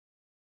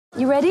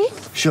You ready?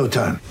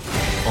 Showtime.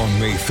 On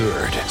May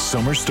 3rd,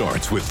 summer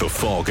starts with The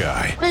Fall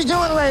Guy. Let's do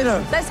it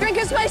later. Let's drink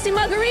a spicy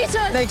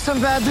margarita. Make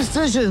some bad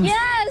decisions.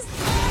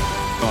 Yes!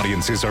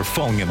 Audiences are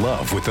falling in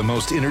love with the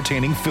most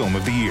entertaining film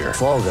of the year.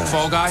 Fall Guy.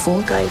 Fall Guy?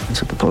 Fall Guy.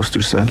 That's what the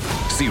poster said.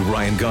 See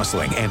Ryan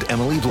Gosling and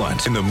Emily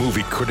Blunt in the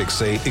movie critics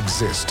say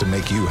exists to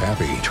make you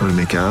happy. Trying to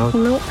make it out?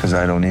 Nope. Because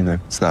I don't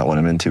either. It's not what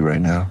I'm into right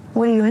now.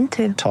 What are you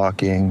into?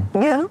 Talking.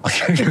 Yeah.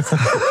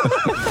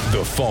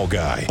 The Fall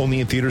Guy.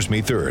 Only in theaters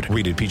May 3rd.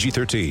 Rated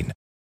PG-13.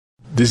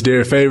 This is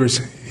Derek Favors.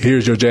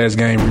 Here's your Jazz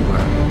Game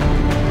Rewind.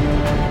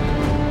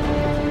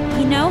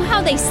 You know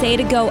how they say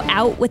to go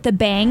out with a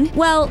bang?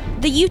 Well,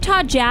 the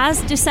Utah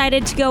Jazz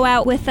decided to go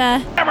out with a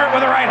Hammer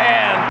with the right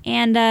hand.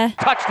 And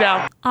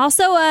Touchdown.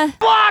 also a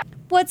Block.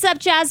 What's up,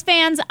 Jazz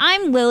fans?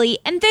 I'm Lily,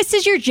 and this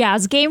is your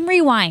Jazz Game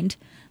Rewind.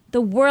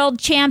 The world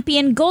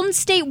champion Golden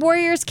State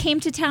Warriors came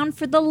to town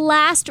for the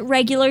last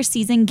regular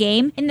season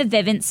game in the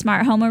Vivint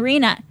Smart Home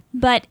Arena.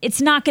 But it's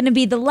not going to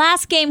be the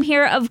last game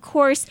here, of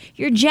course.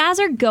 Your Jazz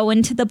are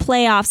going to the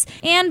playoffs,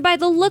 and by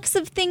the looks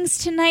of things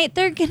tonight,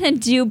 they're going to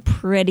do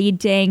pretty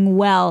dang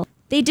well.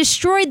 They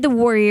destroyed the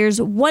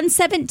Warriors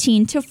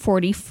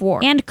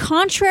 117-44. And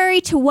contrary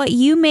to what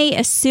you may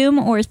assume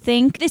or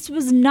think, this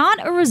was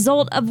not a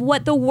result of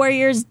what the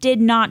Warriors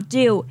did not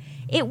do.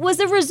 It was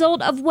a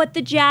result of what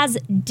the Jazz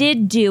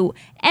did do.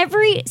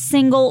 Every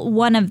single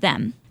one of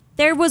them.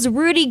 There was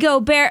Rudy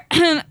Gobert,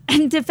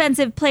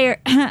 Defensive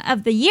Player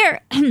of the Year,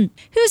 who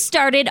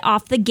started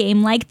off the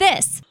game like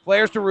this.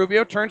 Flares to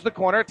Rubio, turns the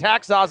corner,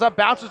 attacks Zaza,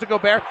 bounces to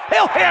Gobert.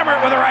 He'll hammer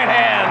it with the right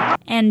hand.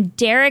 And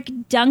Derek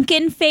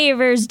Duncan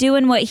Favors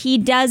doing what he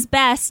does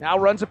best. Now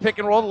runs a pick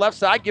and roll to the left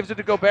side, gives it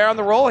to Gobert on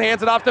the roll,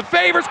 hands it off to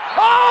Favors.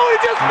 Oh,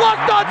 he just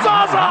flunked on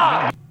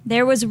Zaza.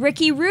 There was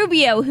Ricky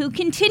Rubio, who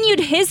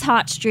continued his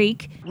hot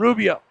streak.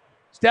 Rubio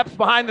steps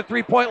behind the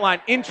three-point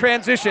line in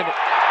transition,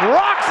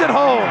 rocks it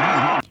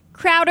home.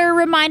 Crowder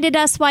reminded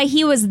us why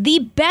he was the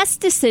best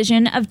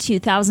decision of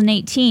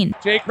 2018.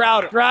 Jay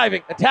Crowder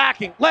driving,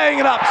 attacking, laying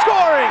it up,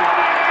 scoring.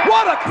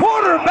 What a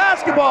quarter of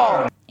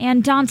basketball.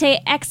 And Dante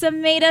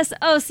Exum made us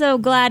oh so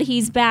glad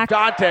he's back.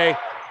 Dante,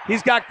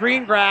 he's got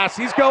green grass.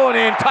 He's going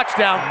in.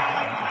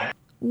 Touchdown.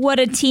 What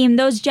a team.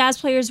 Those Jazz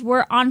players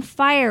were on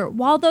fire,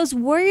 while those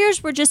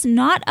Warriors were just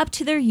not up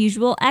to their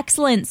usual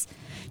excellence.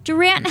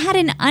 Durant had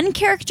an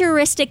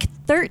uncharacteristic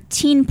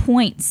 13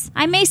 points.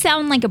 I may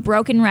sound like a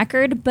broken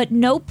record, but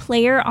no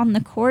player on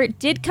the court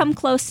did come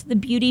close to the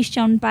beauty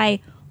shown by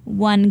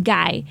one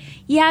guy.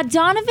 Yeah,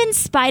 Donovan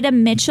Spida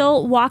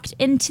Mitchell walked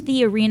into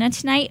the arena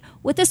tonight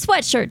with a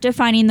sweatshirt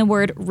defining the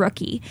word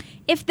rookie.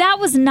 If that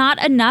was not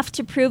enough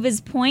to prove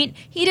his point,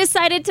 he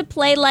decided to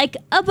play like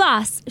a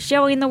boss,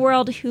 showing the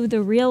world who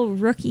the real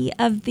rookie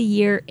of the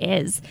year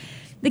is.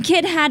 The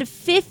kid had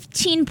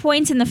 15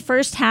 points in the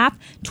first half,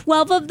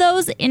 12 of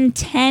those in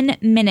 10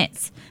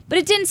 minutes. But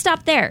it didn't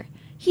stop there.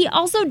 He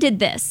also did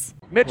this.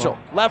 Mitchell,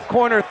 left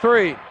corner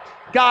three.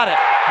 Got it.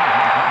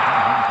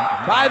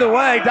 By the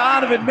way,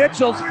 Donovan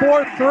Mitchell's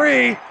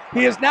 4-3.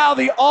 He is now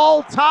the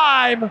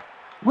all-time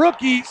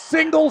rookie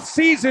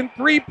single-season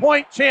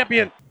three-point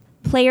champion.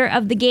 Player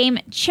of the game,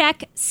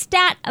 check.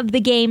 Stat of the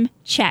game,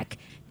 check.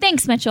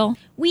 Thanks, Mitchell.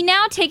 We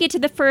now take it to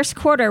the first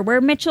quarter,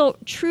 where Mitchell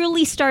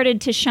truly started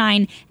to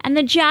shine, and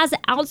the Jazz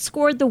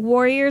outscored the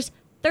Warriors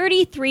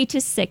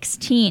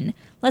 33-16.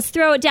 Let's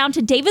throw it down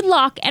to David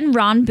Locke and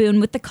Ron Boone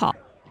with the call.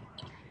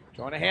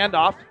 Throwing a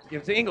handoff,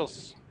 gives to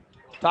Ingles.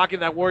 Talking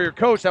to that Warrior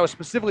coach that was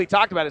specifically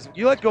talked about is if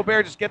you let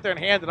Gobert just get there and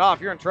hand it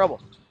off, you're in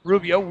trouble.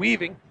 Rubio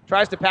weaving,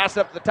 tries to pass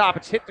it up to the top.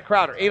 It's hit to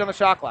Crowder, 8 on the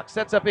shot clock,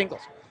 sets up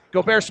Ingles.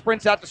 Gobert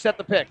sprints out to set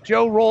the pick.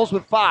 Joe rolls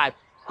with 5.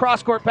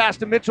 Cross-court pass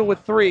to Mitchell with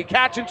 3.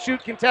 Catch and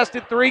shoot,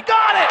 contested 3.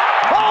 Got it!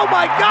 Oh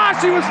my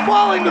gosh, he was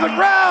falling to the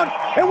ground.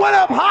 It went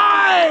up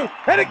high,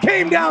 and it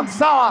came down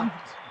soft.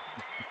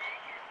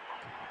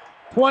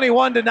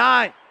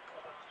 21-9.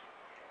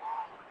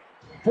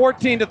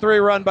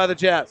 14-3 run by the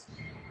Jazz.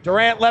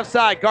 Durant left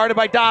side, guarded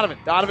by Donovan.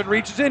 Donovan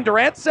reaches in.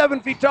 Durant 7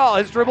 feet tall.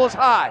 His dribble is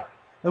high.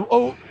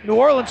 Oh, New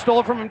Orleans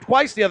stole it from him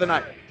twice the other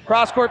night.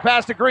 Cross-court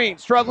pass to Green,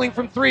 struggling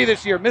from 3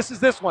 this year. Misses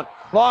this one.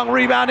 Long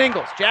rebound,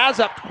 Ingles. Jazz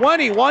up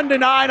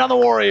 21-9 on the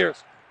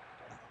Warriors.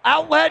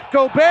 Outlet,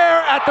 Gobert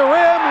at the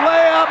rim,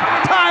 layup,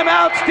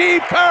 timeout,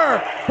 Steve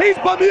Kerr. He's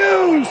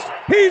bemused,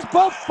 he's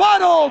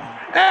befuddled,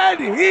 and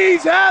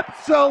he's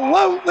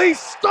absolutely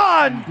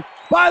stunned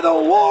by the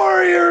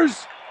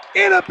Warriors'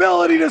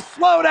 inability to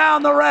slow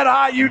down the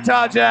red-hot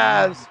Utah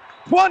Jazz.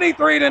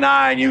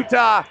 23-9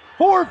 Utah,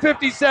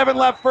 4:57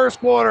 left first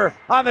quarter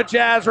on the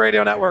Jazz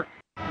Radio Network.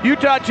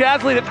 Utah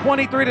Jazz lead at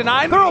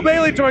 23-9. Thurl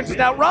Bailey joins us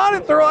now. Ron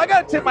and Thurl, I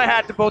got to tip my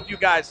hat to both you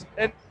guys.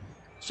 And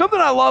something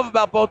I love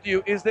about both of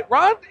you is that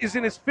Ron is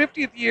in his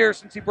 50th year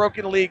since he broke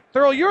in the league.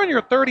 Thurl, you're in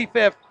your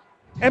 35th.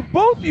 And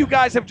both of you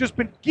guys have just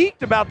been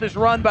geeked about this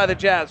run by the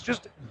Jazz.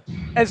 Just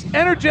as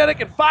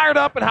energetic and fired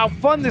up and how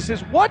fun this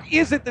is. What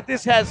is it that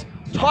this has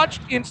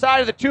touched inside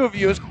of the two of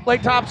you as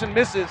Klay Thompson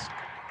misses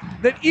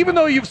that even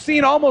though you've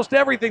seen almost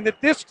everything,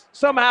 that this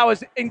somehow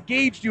has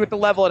engaged you at the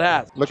level it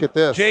has. Look at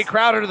this. Jay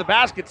Crowder to the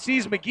basket,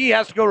 sees McGee,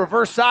 has to go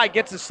reverse side,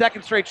 gets his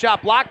second straight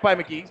shot blocked by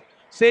McGee,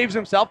 saves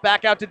himself,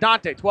 back out to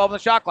Dante, 12 on the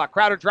shot clock.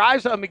 Crowder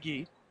drives on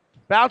McGee,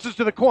 bounces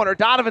to the corner,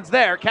 Donovan's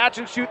there, catch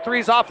and shoot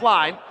threes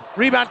offline,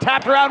 rebound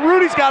tapped around,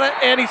 Rudy's got it,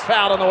 and he's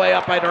fouled on the way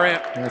up by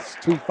Durant. That's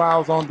 2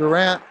 fouls on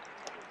Durant.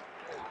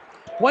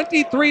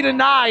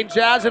 23-9,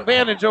 Jazz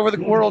advantage over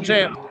the world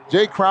champ.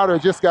 Jay Crowder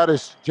just got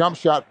his jump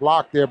shot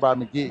blocked there by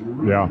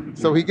McGee. Yeah.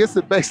 So he gets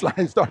the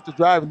baseline, starts to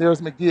drive, and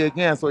there's McGee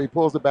again, so he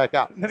pulls it back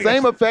out.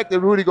 Same effect that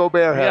Rudy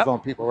Gobert has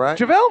on people, right?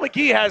 JaVale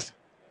McGee has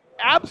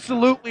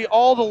absolutely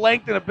all the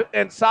length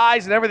and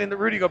size and everything that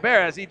Rudy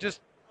Gobert has. He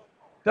just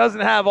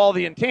doesn't have all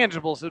the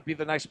intangibles, would be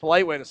the nice,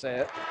 polite way to say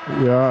it.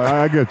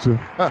 Yeah, I get you.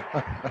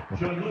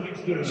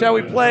 Shall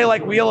we play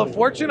like Wheel of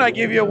Fortune? I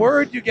give you a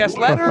word, you guess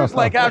letters?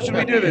 Like, how should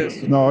we do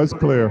this? No, it's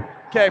clear.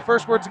 Okay,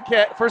 first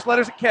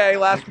letters at K,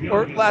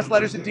 last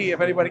letters at D,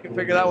 if anybody can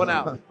figure that one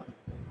out.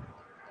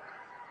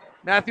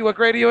 Matthew, what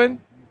grade are you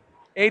in?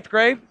 8th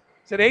grade?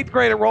 Said 8th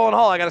grade at Roland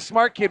Hall. I got a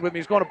smart kid with me.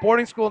 He's going to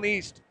boarding school in the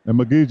East. And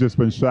McGee's just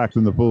been shacked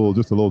in the pool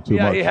just a little too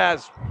much. Yeah, he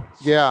has.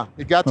 Yeah,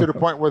 it got to the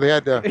point where they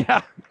had to.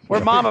 Yeah,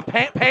 where Mama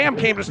Pam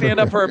came to stand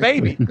up for her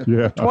baby.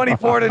 Yeah.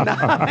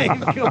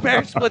 24-9.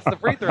 Gobert splits the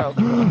free throw.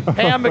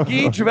 Pam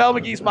McGee,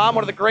 JaVale McGee's mom,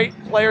 one of the great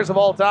players of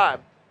all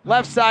time.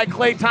 Left side,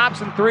 Klay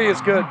Thompson, 3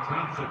 is good.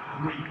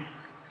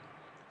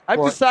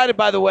 I've decided,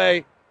 by the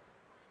way,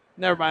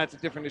 never mind, it's a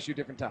different issue,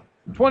 different time.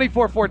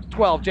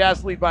 24-12,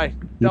 Jazz lead by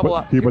double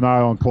up. Keep an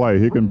eye on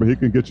Klay. He can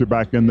get you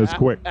back in this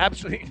quick.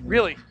 Absolutely.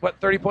 Really? What,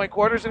 30-point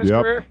quarters in his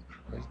career?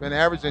 He's been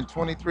averaging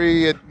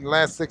 23 in the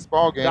last 6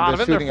 ball games.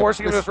 Donovan, they're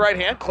forcing him to his right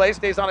hand. Klay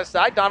stays on his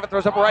side. Donovan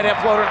throws up a right-hand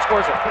floater and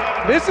scores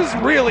it. This is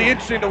really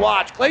interesting to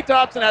watch. Klay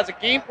Thompson has a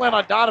game plan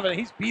on Donovan, and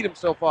he's beat him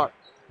so far.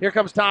 Here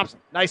comes Thompson.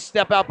 Nice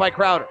step out by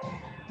Crowder.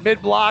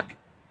 Mid-block,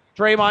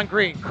 Draymond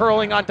Green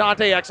curling on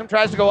Dante Exum.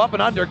 Tries to go up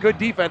and under. Good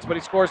defense, but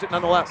he scores it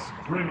nonetheless.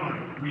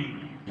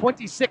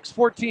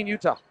 26-14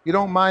 Utah. You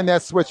don't mind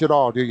that switch at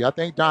all, do you? I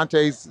think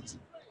Dante's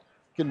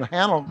can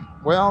handle him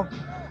well.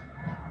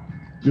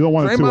 You don't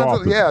want it too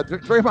often.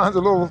 Draymond's a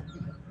little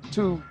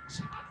too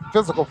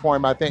physical for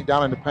him, I think,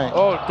 down in the paint.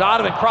 Oh,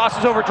 Donovan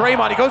crosses over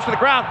Draymond. He goes to the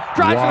ground,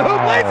 drives to the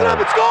hoop, lays it up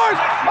and scores.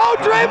 Oh,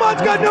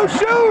 Draymond's got no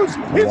shoes.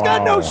 He's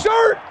got no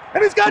shirt,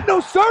 and he's got no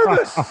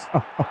service.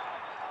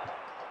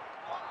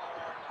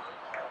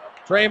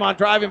 Draymond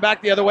driving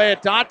back the other way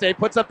at Dante,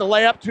 puts up the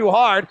layup too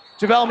hard.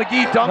 JaVale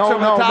McGee dunks over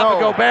the top of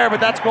Gobert, but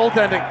that's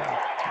goaltending.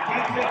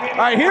 All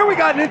right, here we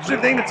got an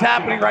interesting thing that's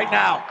happening right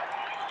now.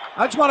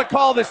 I just want to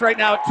call this right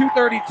now at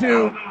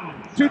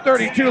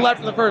 2:32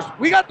 left in the first.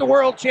 We got the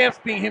world champs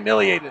being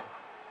humiliated.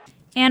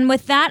 And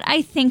with that,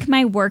 I think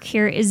my work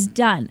here is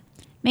done.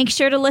 Make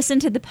sure to listen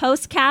to the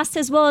postcast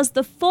as well as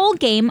the full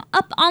game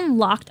up on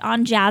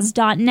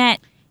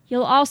LockedOnJazz.net.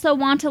 You'll also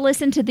want to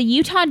listen to the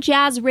Utah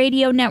Jazz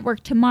Radio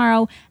Network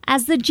tomorrow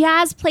as the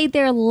Jazz played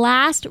their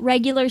last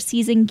regular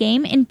season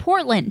game in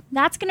Portland.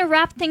 That's going to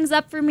wrap things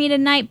up for me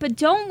tonight, but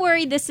don't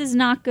worry, this is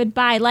not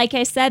goodbye. Like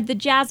I said, the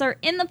Jazz are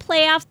in the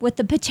playoffs with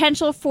the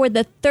potential for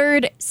the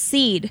 3rd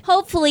seed.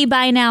 Hopefully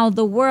by now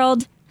the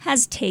world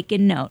has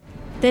taken note.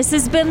 This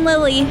has been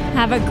Lily.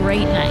 Have a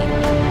great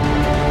night.